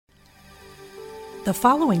The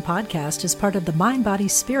following podcast is part of the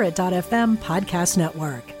MindBodySpirit.fm podcast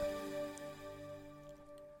network.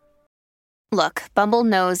 Look, Bumble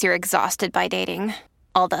knows you're exhausted by dating.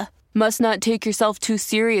 All the, must not take yourself too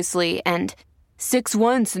seriously, and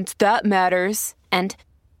 6'1" since that matters, and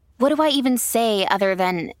what do I even say other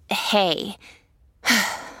than, hey?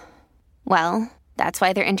 Well, that's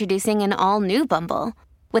why they're introducing an all-new Bumble,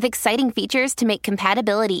 with exciting features to make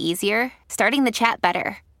compatibility easier, starting the chat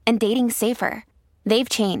better, and dating safer. They've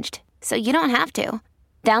changed, so you don't have to.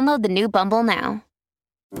 Download the new Bumble now.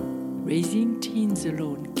 Raising teens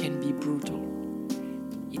alone can be brutal.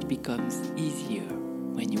 It becomes easier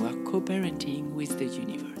when you are co-parenting with the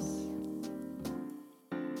universe.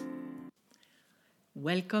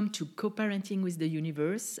 Welcome to Co-Parenting with the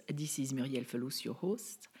Universe. This is Muriel Felous, your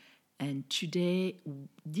host. And today,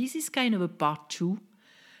 this is kind of a part 2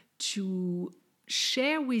 to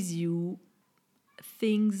share with you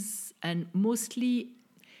things and mostly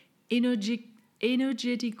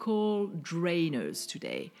energetical drainers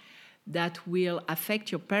today that will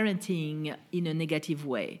affect your parenting in a negative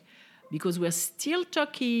way. Because we're still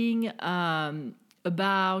talking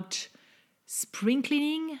about spring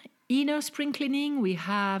cleaning, inner spring cleaning. We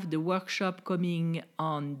have the workshop coming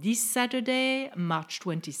on this Saturday, March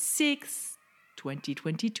 26th,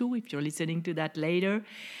 2022, if you're listening to that later.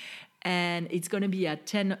 And it's going to be at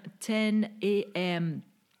 10 a.m.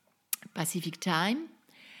 Pacific time.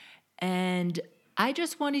 And I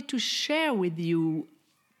just wanted to share with you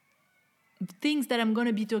things that I'm going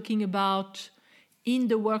to be talking about in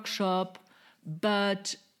the workshop,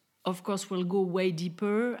 but of course we'll go way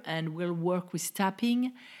deeper and we'll work with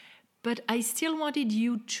tapping. But I still wanted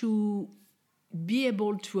you to be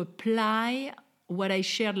able to apply what I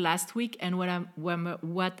shared last week and what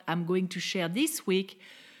I'm going to share this week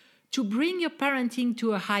to bring your parenting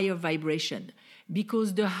to a higher vibration.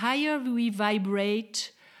 Because the higher we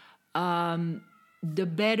vibrate, the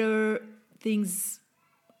better things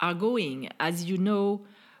are going. As you know,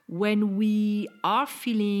 when we are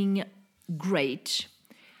feeling great,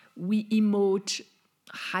 we emote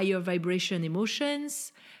higher vibration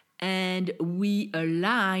emotions and we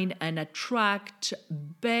align and attract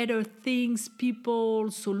better things, people,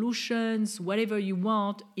 solutions, whatever you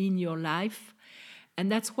want in your life. And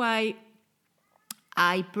that's why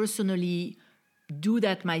I personally do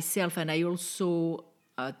that myself, and I also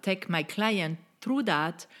take my client through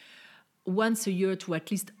that once a year, to at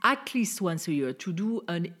least once a year, to do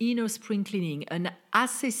an inner spring cleaning, an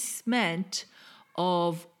assessment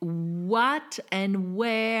of what and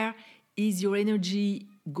where is your energy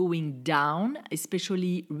going down,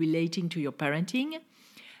 especially relating to your parenting,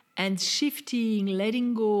 and shifting,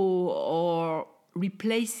 letting go, or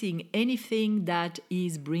replacing anything that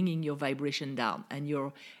is bringing your vibration down and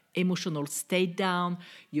your emotional state down,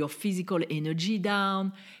 your physical energy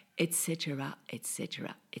down, etc.,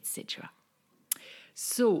 etc., etc.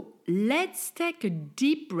 So let's take a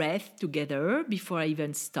deep breath together before I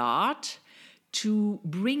even start to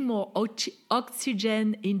bring more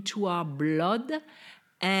oxygen into our blood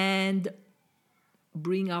and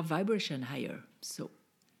bring our vibration higher. So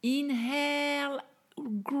inhale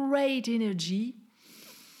great energy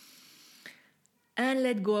and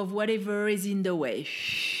let go of whatever is in the way.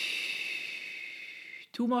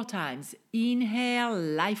 2 more times. Inhale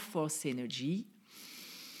life force energy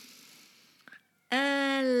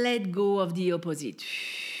and let go of the opposite.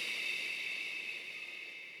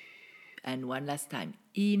 And one last time.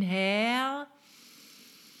 Inhale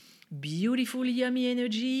beautiful yummy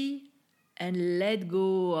energy and let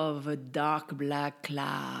go of a dark black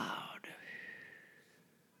cloud.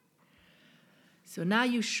 So now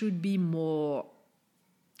you should be more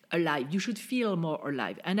alive. You should feel more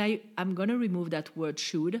alive. And I'm going to remove that word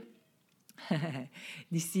should.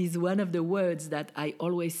 This is one of the words that I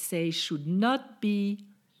always say should not be,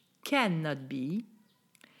 cannot be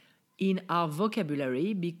in our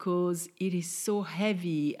vocabulary because it is so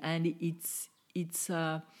heavy and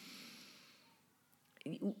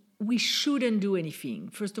we shouldn't do anything.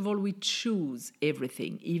 First of all, we choose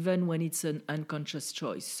everything, even when it's an unconscious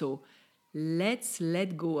choice. So let's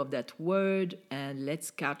let go of that word and let's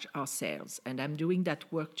catch ourselves. And I'm doing that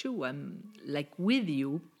work too. I'm like with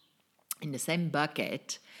you in the same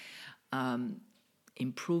bucket,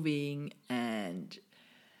 improving and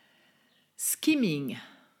skimming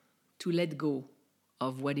to let go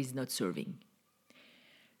of what is not serving.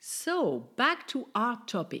 So back to our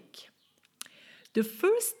topic. The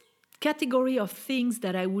first category of things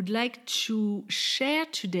that I would like to share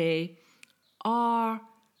today are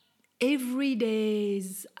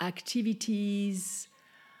everyday's activities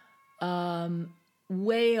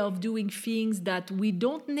way of doing things that we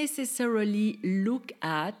don't necessarily look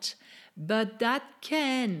at, but that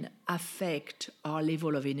can affect our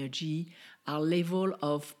level of energy, our level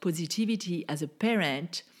of positivity as a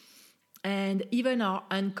parent, and even our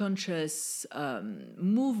unconscious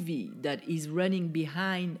movie that is running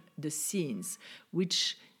behind the scenes,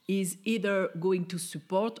 which is either going to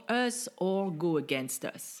support us or go against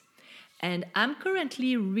us. And I'm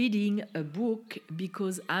currently reading a book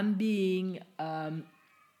because I'm being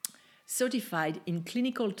certified in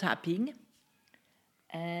clinical tapping,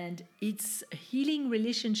 and it's Healing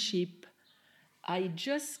Relationship. I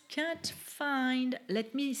just can't find.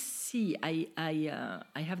 Let me see. I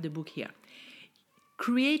have the book here.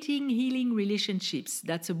 Creating Healing Relationships.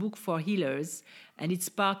 That's a book for healers, and it's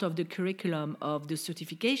part of the curriculum of the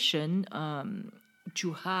certification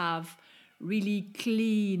to have really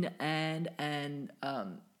clean and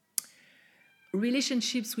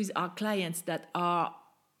relationships with our clients that are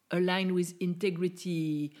aligned with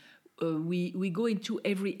integrity. We go into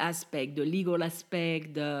every aspect, the legal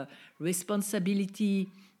aspect, the responsibility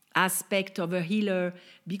aspect of a healer,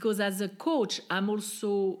 because as a coach, I'm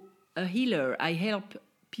also a healer. I help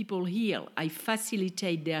people heal. I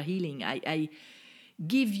facilitate their healing. I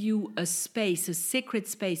give you a space, a sacred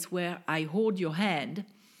space where I hold your hand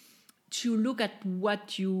to look at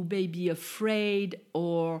what you may be afraid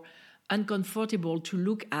or uncomfortable to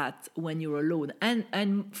look at when you're alone.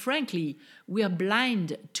 And frankly, we are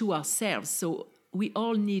blind to ourselves. So we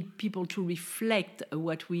all need people to reflect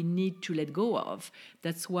what we need to let go of.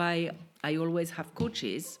 That's why I always have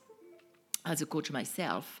coaches, as a coach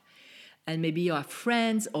myself. And maybe you are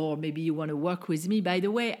friends, or maybe you want to work with me. By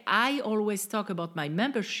the way, I always talk about my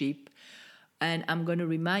membership, and I'm going to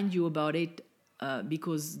remind you about it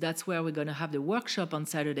because that's where we're going to have the workshop on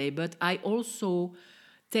Saturday. But I also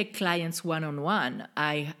take clients one-on-one.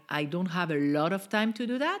 I don't have a lot of time to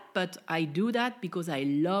do that, but I do that because I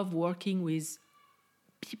love working with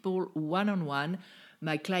people one-on-one.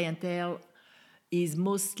 My clientele is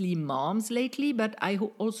mostly moms lately, but I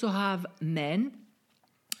also have men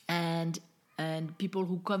and people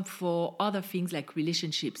who come for other things like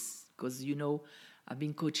relationships, because, you know, I've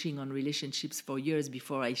been coaching on relationships for years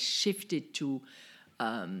before I shifted to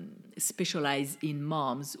specialize in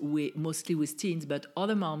moms, mostly with teens, but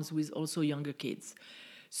other moms with also younger kids.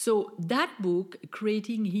 So that book,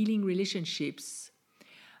 Creating Healing Relationships,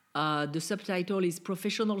 the subtitle is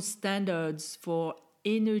Professional Standards for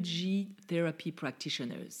Energy Therapy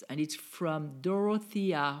Practitioners, and it's from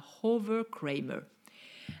Dorothea Hover-Kramer.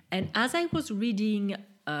 And as I was reading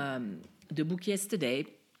the book yesterday,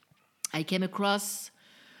 I came across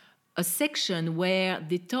a section where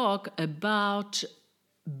they talk about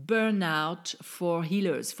burnout for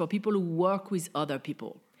healers, for people who work with other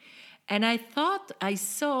people. And I thought I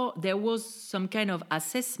saw there was some kind of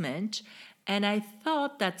assessment, and I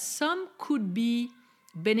thought that some could be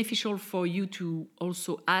beneficial for you to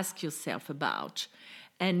also ask yourself about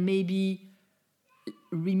and maybe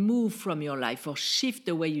remove from your life or shift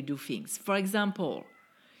the way you do things. For example,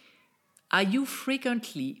 are you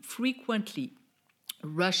frequently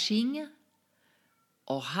rushing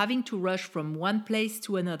or having to rush from one place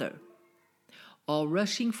to another, or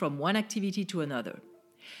rushing from one activity to another?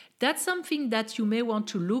 That's something that you may want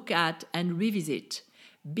to look at and revisit,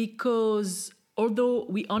 because although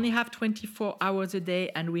we only have 24 hours a day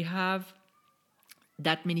and we have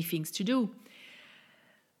that many things to do,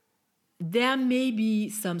 there may be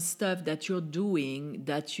some stuff that you're doing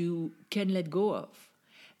that you can let go of.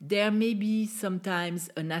 There may be sometimes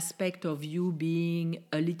an aspect of you being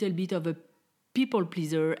a little bit of a people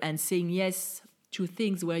pleaser and saying yes to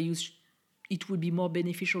things where it would be more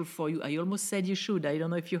beneficial for you. I almost said you should. I don't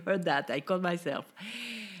know if you heard that. I caught myself.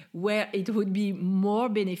 Where it would be more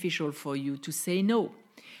beneficial for you to say no.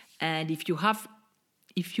 And if you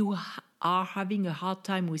are having a hard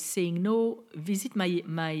time with saying no, visit my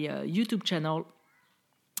YouTube channel.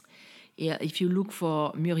 Yeah, if you look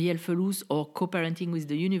for Muriel Felous or Co-Parenting with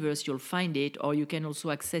the Universe, you'll find it, or you can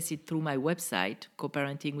also access it through my website,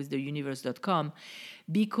 coparentingwiththeuniverse.com,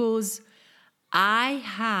 because I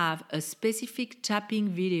have a specific tapping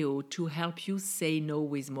video to help you say no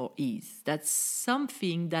with more ease. That's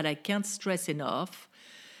something that I can't stress enough,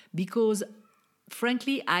 because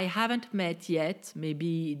frankly, I haven't met yet,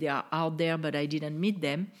 maybe they are out there, but I didn't meet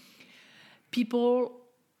them, people,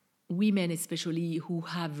 women especially, who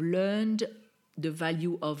have learned the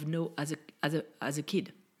value of no as a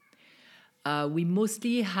kid. We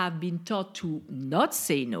mostly have been taught to not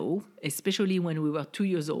say no, especially when we were 2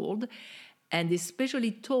 years old, and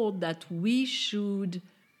especially told that we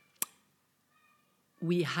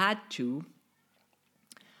had to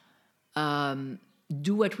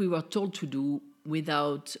do what we were told to do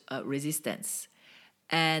without resistance.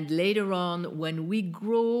 And later on, when we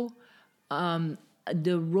grow,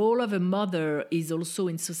 the role of a mother is also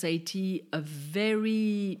in society a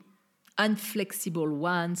very unflexible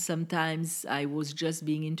one. Sometimes I was just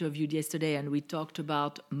being interviewed yesterday and we talked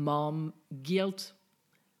about mom guilt,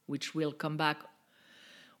 which will come back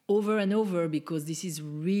over and over because this is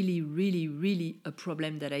really, really, really a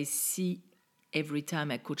problem that I see every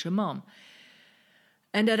time I coach a mom.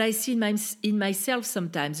 And that I see in myself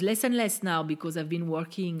sometimes, less and less now because I've been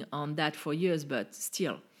working on that for years, but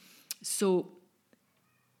still. So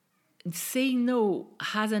saying no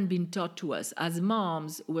hasn't been taught to us. As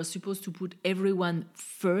moms, we're supposed to put everyone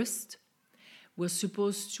first. We're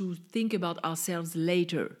supposed to think about ourselves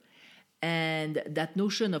later. And that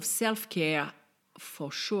notion of self-care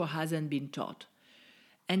for sure hasn't been taught.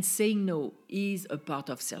 And saying no is a part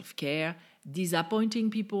of self-care. Disappointing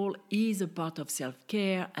people is a part of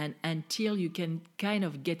self-care. And until you can kind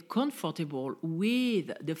of get comfortable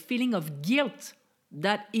with the feeling of guilt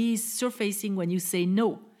that is surfacing when you say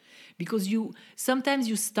no. Because sometimes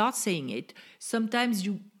you start saying it, sometimes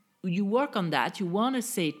you work on that, you want to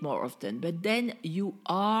say it more often, but then you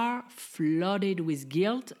are flooded with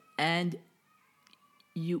guilt and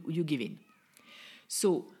you give in.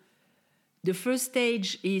 So the first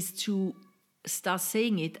stage is to start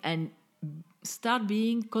saying it and start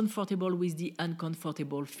being comfortable with the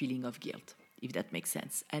uncomfortable feeling of guilt, if that makes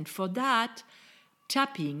sense. And for that,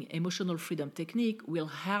 tapping, emotional freedom technique, will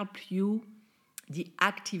help you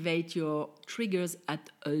deactivate your triggers at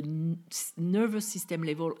a nervous system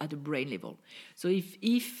level, at a brain level. So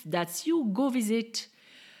if that's you, go visit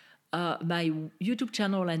my YouTube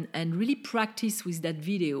channel and really practice with that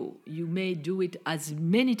video. You may do it as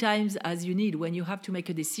many times as you need when you have to make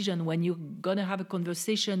a decision, when you're going to have a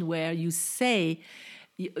conversation where you say,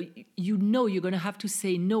 you know you're going to have to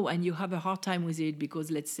say no and you have a hard time with it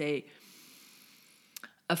because, let's say,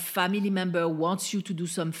 a family member wants you to do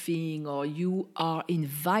something, or you are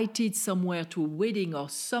invited somewhere to a wedding or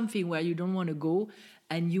something where you don't want to go,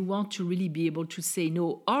 and you want to really be able to say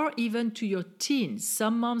no, or even to your teens.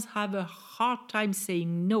 Some moms have a hard time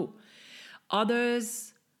saying no.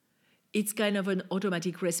 Others, it's kind of an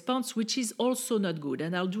automatic response, which is also not good,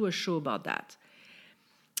 and I'll do a show about that.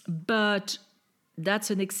 But that's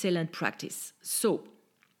an excellent practice. So,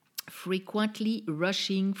 frequently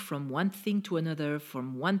rushing from one thing to another,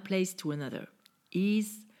 from one place to another,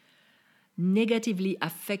 is negatively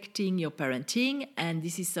affecting your parenting, and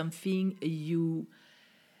this is something you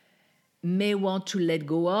may want to let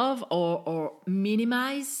go of or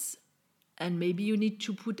minimize, and maybe you need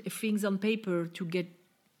to put things on paper to get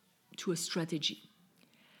to a strategy.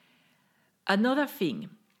 Another thing,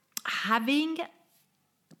 having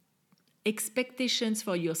expectations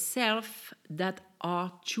for yourself that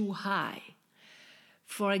are too high.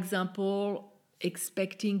 For example,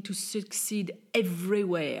 expecting to succeed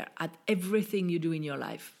everywhere at everything you do in your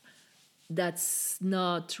life. That's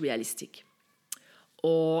not realistic.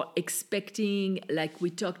 Or expecting, like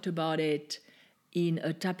we talked about it in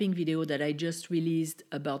a tapping video that I just released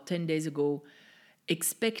about 10 days ago,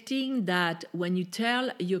 expecting that when you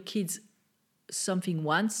tell your kids something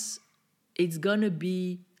once, it's going to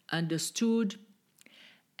be understood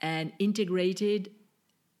and integrated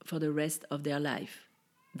for the rest of their life.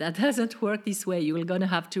 That doesn't work this way. You're going to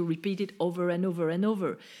have to repeat it over and over and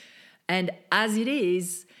over. And as it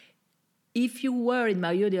is, if you were in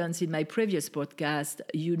my audience in my previous podcast,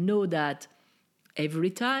 you know that every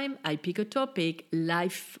time I pick a topic,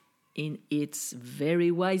 life in its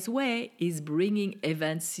very wise way is bringing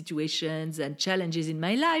events, situations, and challenges in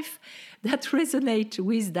my life that resonate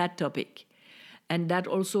with that topic. And that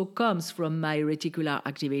also comes from my reticular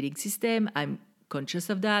activating system. I'm conscious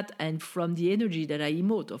of that, and from the energy that I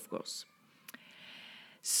emote, of course.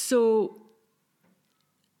 So,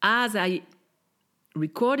 as I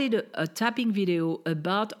recorded a tapping video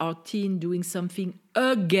about our teen doing something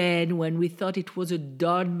again when we thought it was a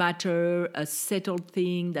done matter, a settled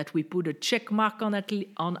thing, that we put a check mark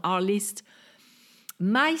on our list,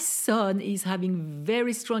 my son is having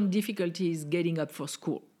very strong difficulties getting up for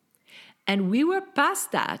school. And we were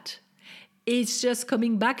past that. It's just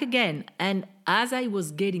coming back again. And as I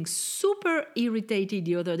was getting super irritated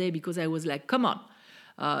the other day because I was like, come on.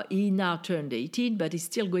 He now turned 18, but he's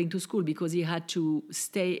still going to school because he had to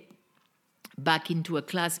stay back into a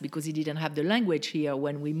class because he didn't have the language here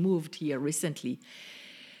when we moved here recently.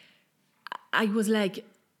 I was like,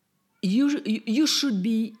 you should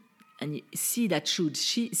be, and see that should,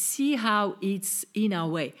 see how it's in our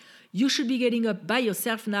way. You should be getting up by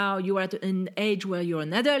yourself now. You are at an age where you're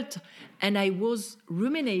an adult. And I was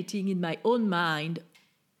ruminating in my own mind,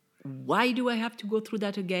 why do I have to go through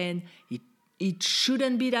that again? It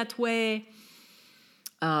shouldn't be that way.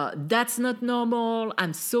 That's not normal.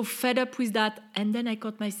 I'm so fed up with that. And then I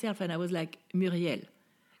caught myself and I was like, Muriel,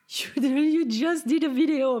 you just did a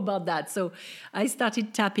video about that. So I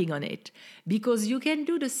started tapping on it because you can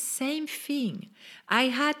do the same thing. I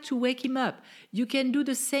had to wake him up. You can do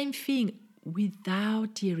the same thing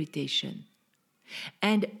without irritation.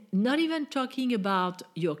 And not even talking about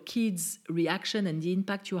your kids' reaction and the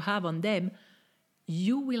impact you have on them,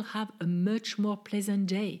 you will have a much more pleasant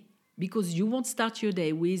day because you won't start your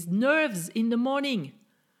day with nerves in the morning.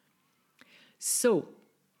 So,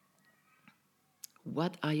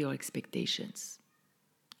 what are your expectations?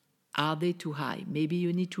 Are they too high? Maybe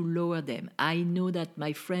you need to lower them. I know that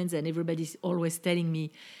my friends and everybody's always telling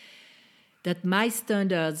me that my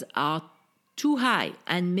standards are too high.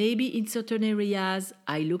 And maybe in certain areas,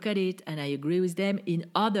 I look at it and I agree with them. In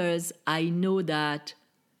others, I know that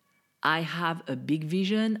I have a big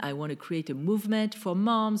vision. I want to create a movement for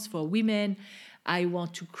moms, for women. I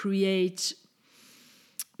want to create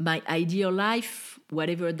my ideal life,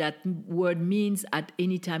 whatever that word means at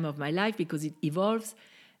any time of my life, because it evolves.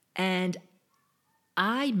 And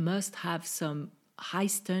I must have some high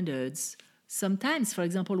standards. Sometimes, for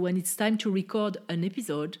example, when it's time to record an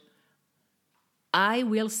episode, I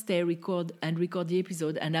will stay record the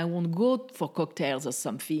episode, and I won't go for cocktails or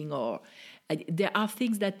something. Or there are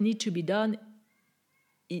things that need to be done.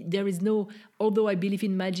 There is no, although I believe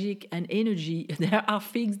in magic and energy, there are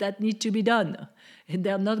things that need to be done, and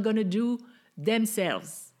they're not going to do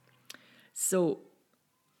themselves. So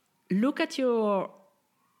look at your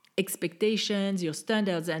expectations, your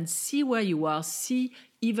standards, and see where you are. See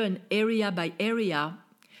even area by area,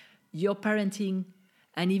 your parenting,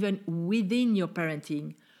 and even within your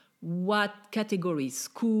parenting, what categories,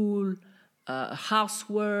 school,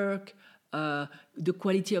 housework, the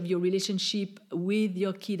quality of your relationship with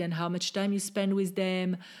your kid and how much time you spend with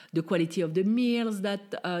them, the quality of the meals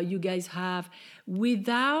that you guys have,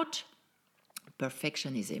 without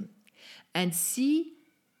perfectionism. And see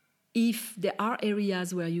if there are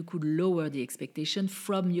areas where you could lower the expectation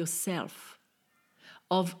from yourself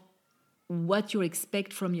of what you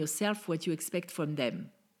expect from yourself, what you expect from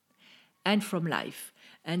them, and from life.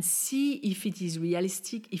 And see if it is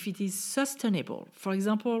realistic, if it is sustainable. For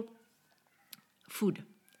example, food.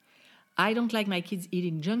 I don't like my kids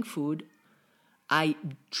eating junk food. I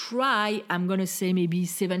try, I'm going to say maybe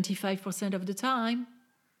 75% of the time,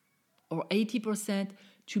 or 80%,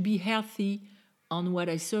 to be healthy on what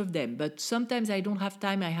I serve them. But sometimes I don't have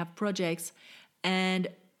time, I have projects, and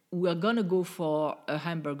we're going to go for a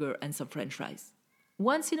hamburger and some French fries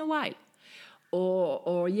once in a while.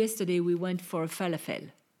 Or yesterday we went for a falafel,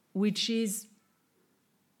 which is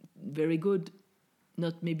very good.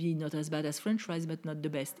 Maybe not as bad as French fries, but not the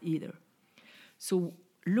best either. So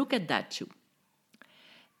look at that too.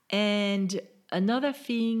 And another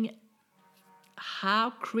thing, how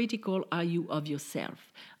critical are you of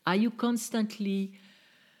yourself? Are you constantly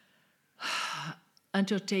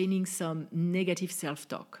entertaining some negative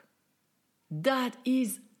self-talk? That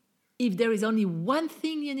is, if there is only one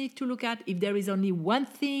thing you need to look at, if there is only one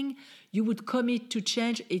thing you would commit to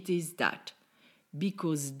change, it is that.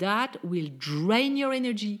 Because that will drain your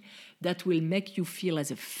energy, that will make you feel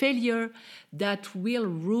as a failure, that will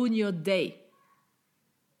ruin your day.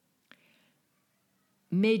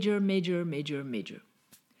 Major, major, major, major.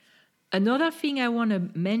 Another thing I want to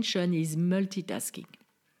mention is multitasking.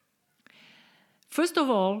 First of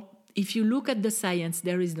all, if you look at the science,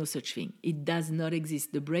 there is no such thing. It does not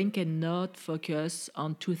exist. The brain cannot focus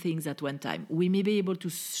on two things at one time. We may be able to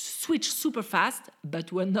switch super fast,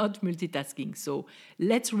 but we're not multitasking. So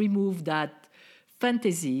let's remove that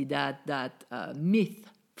fantasy, that myth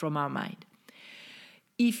from our mind.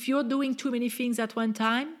 If you're doing too many things at one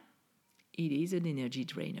time, it is an energy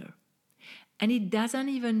drainer. And it doesn't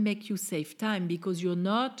even make you save time because you're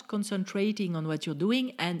not concentrating on what you're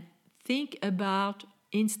doing. And think about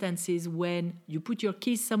instances when you put your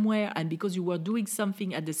keys somewhere and because you were doing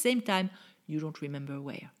something at the same time, you don't remember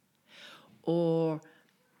where. Or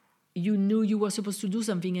you knew you were supposed to do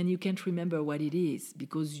something and you can't remember what it is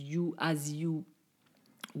because as you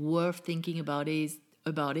were thinking about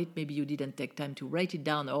it, maybe you didn't take time to write it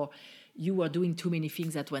down or you were doing too many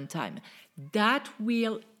things at one time. That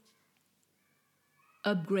will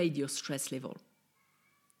upgrade your stress level.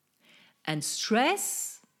 And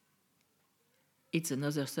stress, it's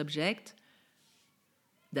another subject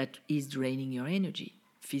that is draining your energy,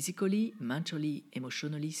 physically, mentally,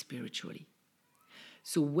 emotionally, spiritually.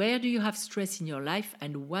 So where do you have stress in your life,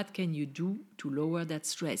 and what can you do to lower that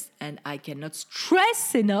stress? And I cannot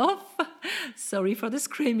stress enough, sorry for the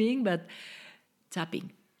screaming, but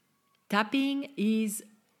tapping. Tapping is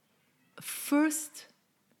first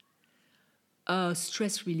a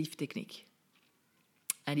stress relief technique.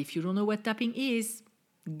 And if you don't know what tapping is,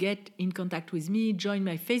 get in contact with me, join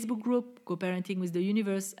my Facebook group, Co-Parenting with the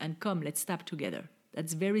Universe, and come, let's tap together.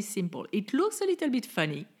 That's very simple. It looks a little bit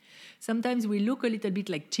funny. Sometimes we look a little bit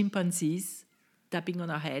like chimpanzees tapping on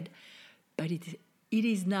our head, but it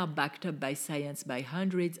is now backed up by science, by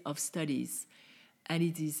hundreds of studies, and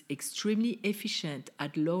it is extremely efficient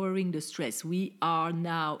at lowering the stress. We are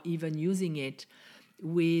now even using it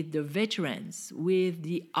with the veterans, with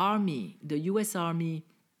the Army, the U.S. Army,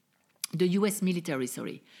 the U.S.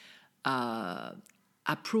 military,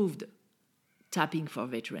 approved tapping for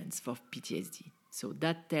veterans for PTSD. So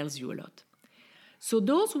that tells you a lot. So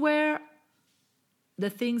those were the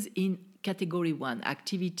things in category 1,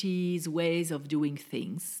 activities, ways of doing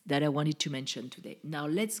things that I wanted to mention today. Now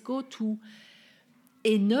let's go to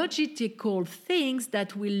energetical things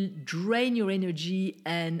that will drain your energy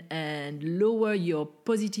and lower your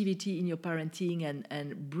positivity in your parenting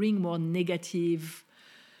and bring more negative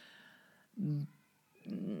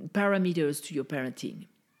parameters to your parenting.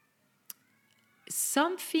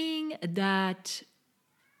 Something that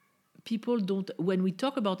people don't, when we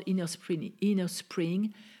talk about inner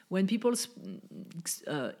spring, when people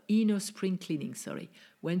inner spring cleaning,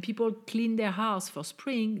 when people clean their house for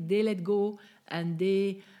spring, they let go and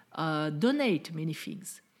they donate many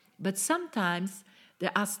things. But sometimes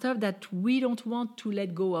there are stuff that we don't want to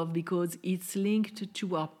let go of because it's linked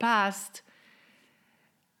to our past,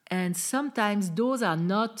 and sometimes those are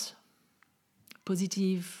not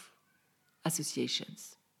positive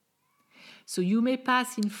associations. So you may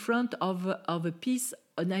pass in front of a piece,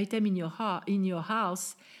 an item in your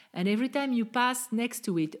house, and every time you pass next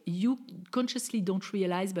to it, you consciously don't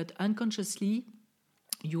realize, but unconsciously,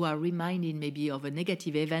 you are reminded maybe of a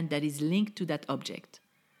negative event that is linked to that object.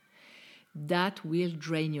 That will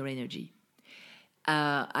drain your energy.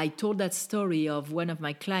 I told that story of one of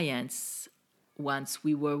my clients. Once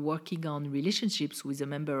we were working on relationships with a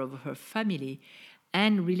member of her family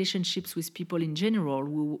and relationships with people in general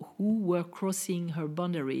who were crossing her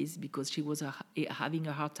boundaries because she was having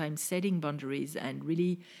a hard time setting boundaries and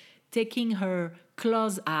really taking her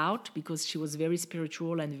claws out because she was very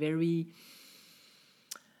spiritual and very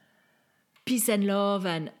peace and love.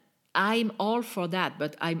 And I'm all for that,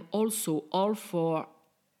 but I'm also all for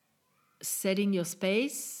setting your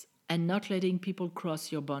space and not letting people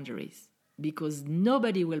cross your boundaries, because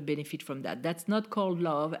nobody will benefit from that. That's not called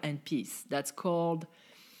love and peace. That's called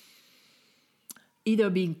either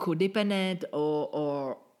being codependent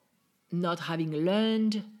or not having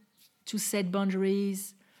learned to set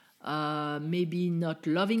boundaries, maybe not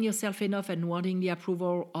loving yourself enough and wanting the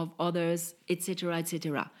approval of others, etc.,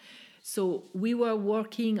 etc. So we were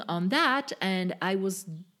working on that, and I was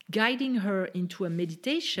guiding her into a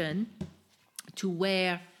meditation to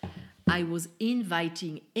where I was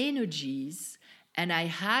inviting energies, and I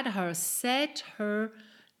had her set her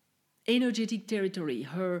energetic territory,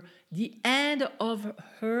 the end of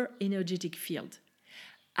her energetic field,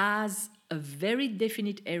 as a very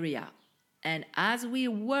definite area. And as we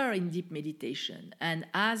were in deep meditation and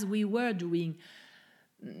as we were doing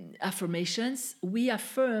affirmations, we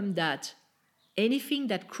affirmed that anything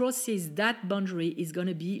that crosses that boundary is going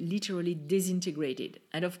to be literally disintegrated.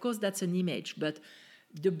 And of course, that's an image, but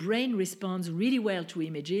the brain responds really well to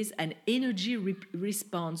images, and energy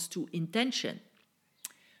responds to intention.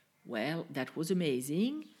 Well, that was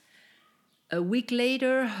amazing. A week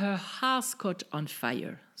later, her house caught on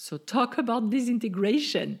fire. So talk about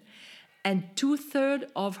disintegration. And 2/3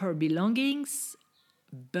 of her belongings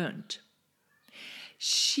burnt.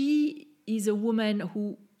 She is a woman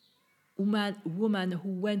who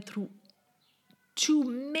went through 2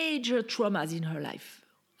 major traumas in her life.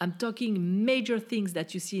 I'm talking major things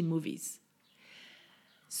that you see in movies.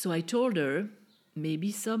 So I told her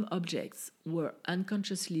maybe some objects were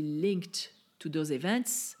unconsciously linked to those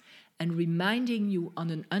events and reminding you on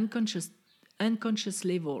an unconscious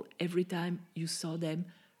level every time you saw them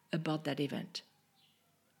about that event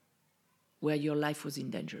where your life was in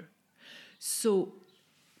danger. So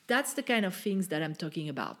that's the kind of things that I'm talking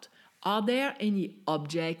about. Are there any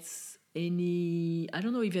objects,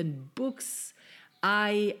 even books?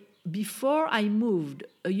 Before I moved,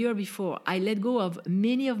 a year before, I let go of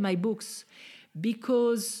many of my books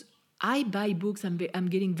because I buy books. I'm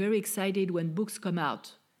getting very excited when books come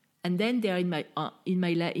out, and then they're in my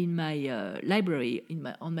library,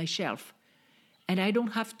 on my shelf, and I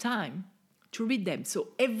don't have time to read them. So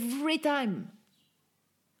every time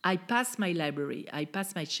I pass my library, I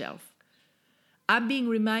pass my shelf, I'm being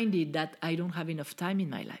reminded that I don't have enough time in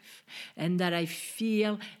my life and that I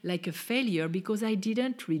feel like a failure because I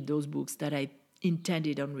didn't read those books that I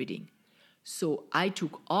intended on reading. So I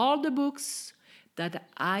took all the books that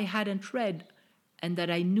I hadn't read and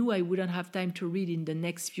that I knew I wouldn't have time to read in the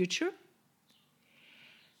next future,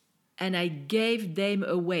 and I gave them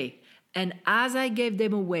away. And as I gave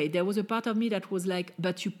them away, there was a part of me that was like,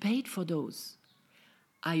 but you paid for those.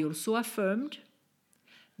 I also affirmed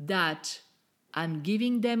that I'm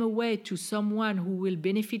giving them away to someone who will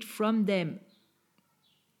benefit from them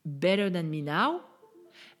better than me now,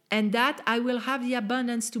 and that I will have the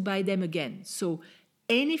abundance to buy them again. So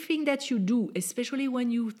anything that you do, especially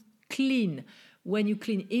when you clean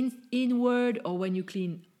inward or when you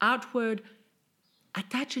clean outward,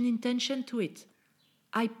 attach an intention to it.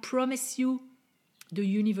 I promise you, the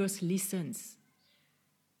universe listens.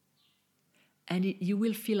 And you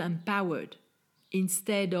will feel empowered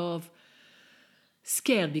instead of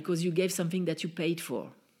scared because you gave something that you paid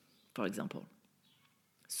for example.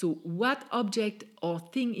 So what object or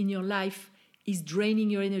thing in your life is draining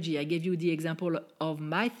your energy? I gave you the example of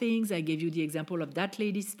my things. I gave you the example of that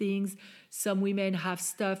lady's things. Some women have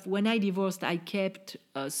stuff. When I divorced, I kept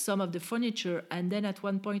some of the furniture. And then at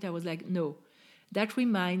one point I was like, no, that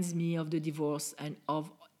reminds me of the divorce and of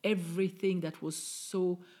everything that was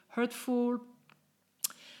so hurtful,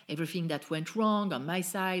 everything that went wrong on my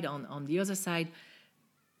side, on the other side.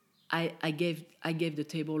 I gave the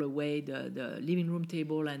table away, the living room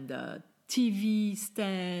table and the TV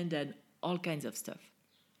stand and all kinds of stuff.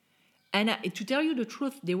 And to tell you the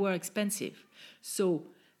truth, they were expensive. So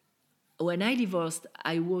when I divorced,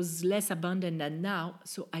 I was less abundant than now.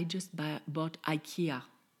 So I just bought IKEA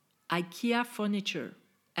furniture,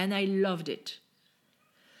 and I loved it.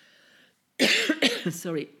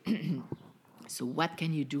 Sorry. So what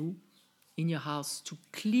can you do in your house to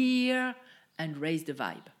clear and raise the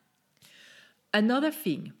vibe? Another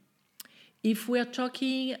thing, if we're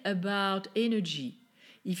talking about energy,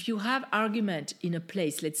 if you have argument in a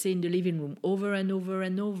place, let's say in the living room, over and over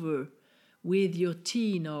and over with your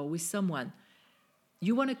teen or with someone,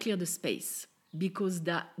 you want to clear the space because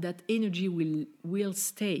that energy will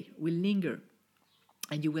stay, will linger,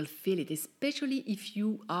 and you will feel it, especially if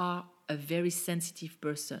you are a very sensitive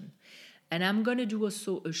person. And I'm going to do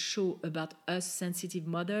also a show about us sensitive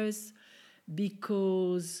mothers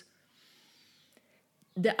because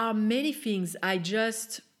there are many things.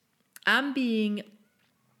 I'm being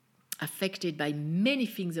affected by many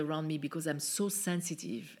things around me because I'm so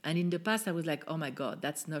sensitive. And in the past, I was like, oh my God,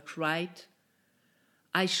 that's not right.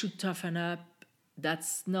 I should toughen up.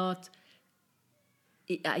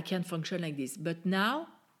 I can't function like this. But now,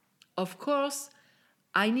 of course,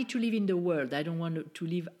 I need to live in the world. I don't want to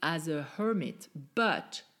live as a hermit.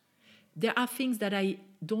 But there are things that I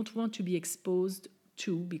don't want to be exposed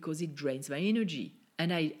to because it drains my energy.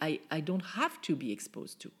 And I don't have to be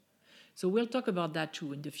exposed to. So we'll talk about that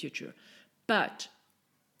too in the future. But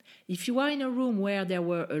if you are in a room where there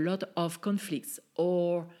were a lot of conflicts,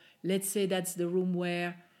 or let's say that's the room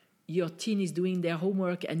where your teen is doing their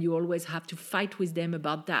homework and you always have to fight with them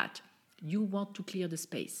about that, you want to clear the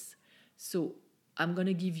space. So I'm going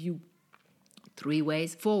to give you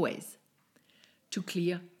 4 ways to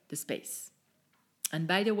clear the space. And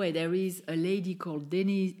by the way, there is a lady called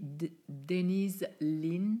Denise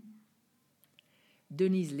Lin,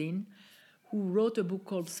 who wrote a book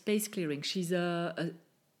called Space Clearing. She's a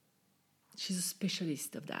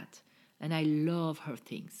specialist of that, and I love her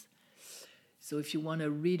things. So if you want to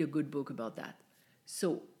read a good book about that.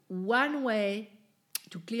 So one way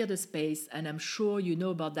to clear the space, and I'm sure you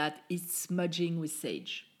know about that, is smudging with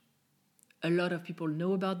sage. A lot of people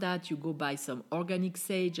know about that. You go buy some organic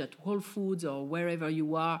sage at Whole Foods or wherever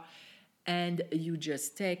you are, and you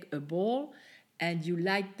just take a bowl and you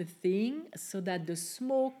light the thing so that the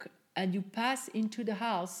smoke, and you pass into the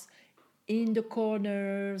house, in the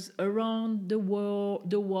corners, around the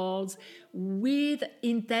walls, with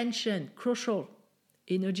intention. Crucial.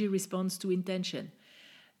 Energy responds to intention.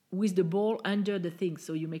 With the bowl under the thing,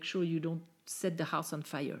 so you make sure you don't set the house on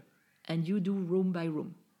fire. And you do room by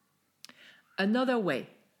room. Another way,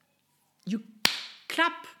 you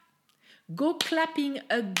clap. Go clapping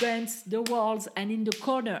against the walls and in the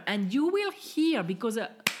corner, and you will hear, because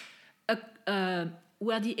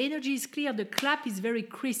where the energy is clear, the clap is very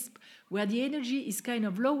crisp. Where the energy is kind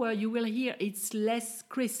of lower, you will hear it's less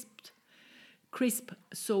crisp.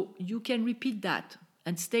 So you can repeat that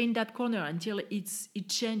and stay in that corner until it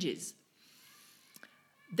changes.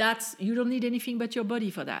 You don't need anything but your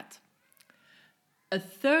body for that. A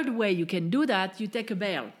third way you can do that, you take a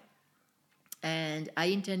bell. And I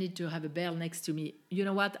intended to have a bell next to me. You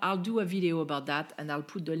know what? I'll do a video about that, and I'll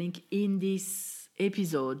put the link in this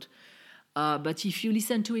episode. But if you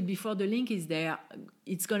listen to it before the link is there,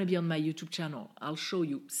 it's going to be on my YouTube channel. I'll show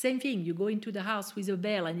you. Same thing, you go into the house with a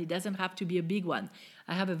bell, and it doesn't have to be a big one.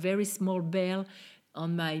 I have a very small bell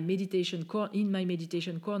on my meditation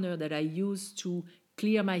corner that I use to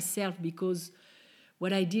clear myself, because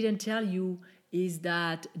what I didn't tell you is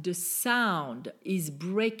that the sound is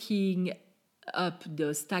breaking up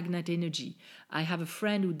the stagnant energy. I have a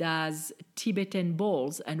friend who does Tibetan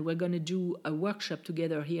bowls, and we're going to do a workshop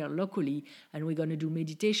together here locally, and we're going to do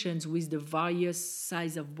meditations with the various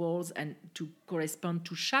size of bowls and to correspond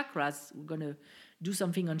to chakras. We're going to do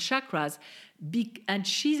something on chakras. And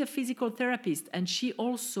she's a physical therapist, and she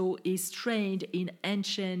also is trained in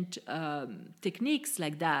ancient techniques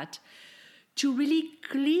like that to really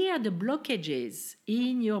clear the blockages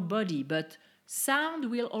in your body. But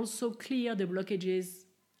sound will also clear the blockages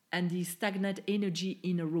and the stagnant energy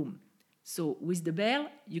in a room. So with the bell,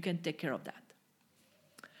 you can take care of that.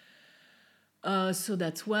 So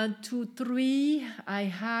that's 1, 2, 3. I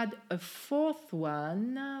had a fourth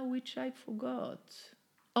one, which I forgot.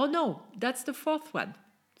 Oh no, that's the fourth one.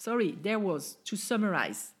 Sorry, there was, to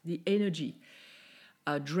summarize, the energy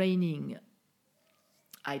draining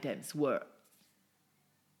items were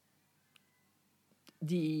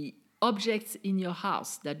the objects in your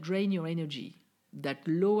house that drain your energy, that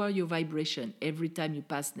lower your vibration every time you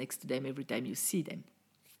pass next to them, every time you see them.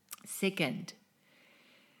 Second,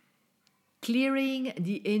 clearing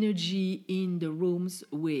the energy in the rooms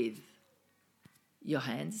with your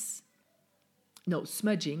hands. No,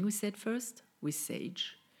 smudging, we said first, with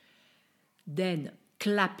sage. Then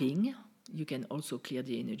clapping, you can also clear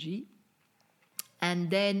the energy. And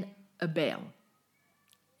then a bell.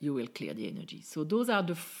 You will clear the energy. So those are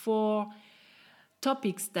the 4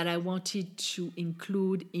 topics that I wanted to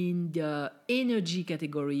include in the energy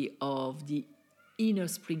category of the inner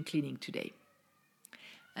spring cleaning today.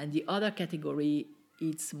 And the other category,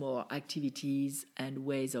 it's more activities and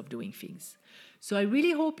ways of doing things. So I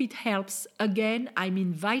really hope it helps. Again, I'm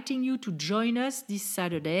inviting you to join us this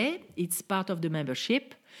Saturday. It's part of the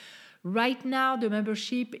membership. Right now, the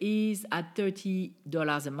membership is at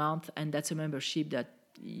 $30 a month, and that's a membership that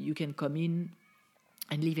you can come in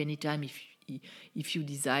and leave anytime if you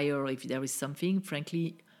desire, or if there is something.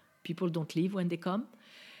 Frankly, people don't leave when they come.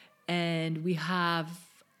 And we have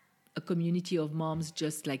a community of moms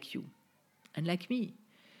just like you and like me,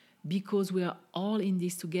 because we are all in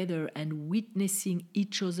this together, and witnessing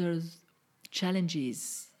each other's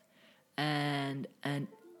challenges and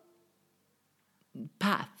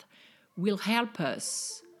path will help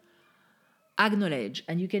us acknowledge.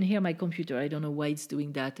 And you can hear my computer. I don't know why it's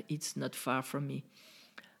doing that. It's not far from me.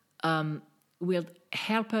 Will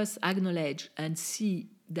help us acknowledge and see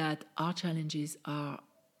that our challenges are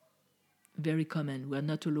very common. We're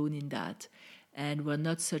not alone in that. And we're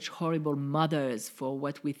not such horrible mothers for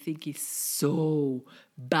what we think is so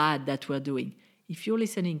bad that we're doing. If you're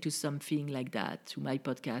listening to something like that, to my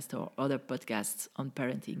podcast or other podcasts on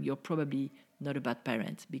parenting, you're probably not a bad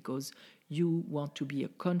parent, because you want to be a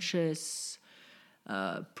conscious,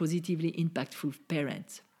 positively impactful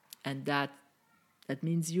parent. And that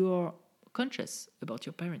means you're conscious about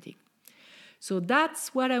your parenting. So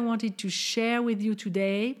that's what I wanted to share with you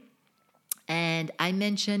today. And I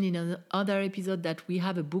mentioned in another episode that we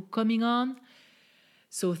have a book coming on.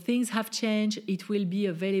 So things have changed. It will be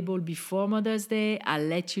available before Mother's Day. I'll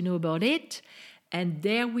let you know about it. And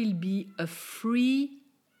there will be a free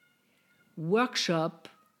workshop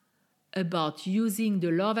about using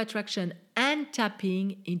the law of attraction and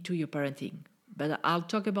tapping into your parenting. But I'll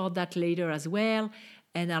talk about that later as well.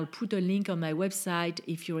 And I'll put a link on my website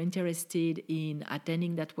if you're interested in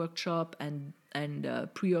attending that workshop and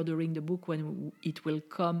pre-ordering the book when it will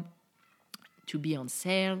come to be on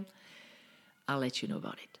sale. I'll let you know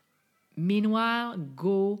about it. Meanwhile,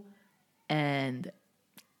 go and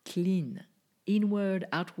clean inward,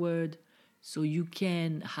 outward, so you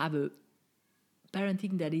can have a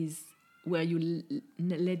parenting that is where you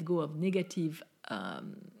let go of negative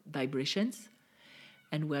vibrations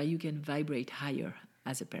and where you can vibrate higher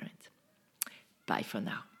as a parent. Bye for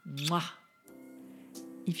now. Mwah.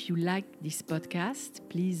 If you like this podcast,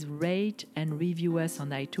 please rate and review us on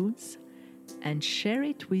iTunes and share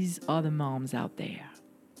it with other moms out there.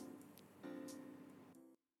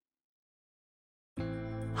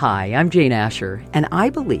 Hi, I'm Jane Asher, and I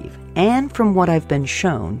believe, and from what I've been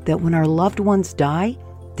shown, that when our loved ones die,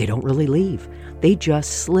 they don't really leave. they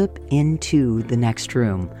just slip into the next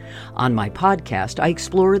room. On my podcast, I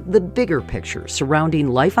explore the bigger picture surrounding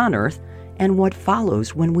life on Earth and what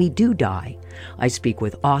follows when we do die. I speak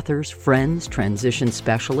with authors, friends, transition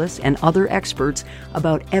specialists, and other experts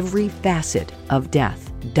about every facet of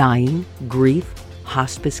death, dying, grief,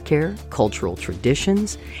 hospice care, cultural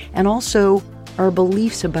traditions, and also our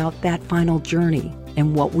beliefs about that final journey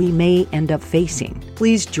and what we may end up facing.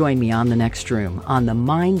 Please join me on The Next Room on the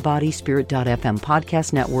MindBodySpirit.fm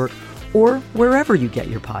podcast network or wherever you get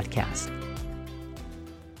your podcast.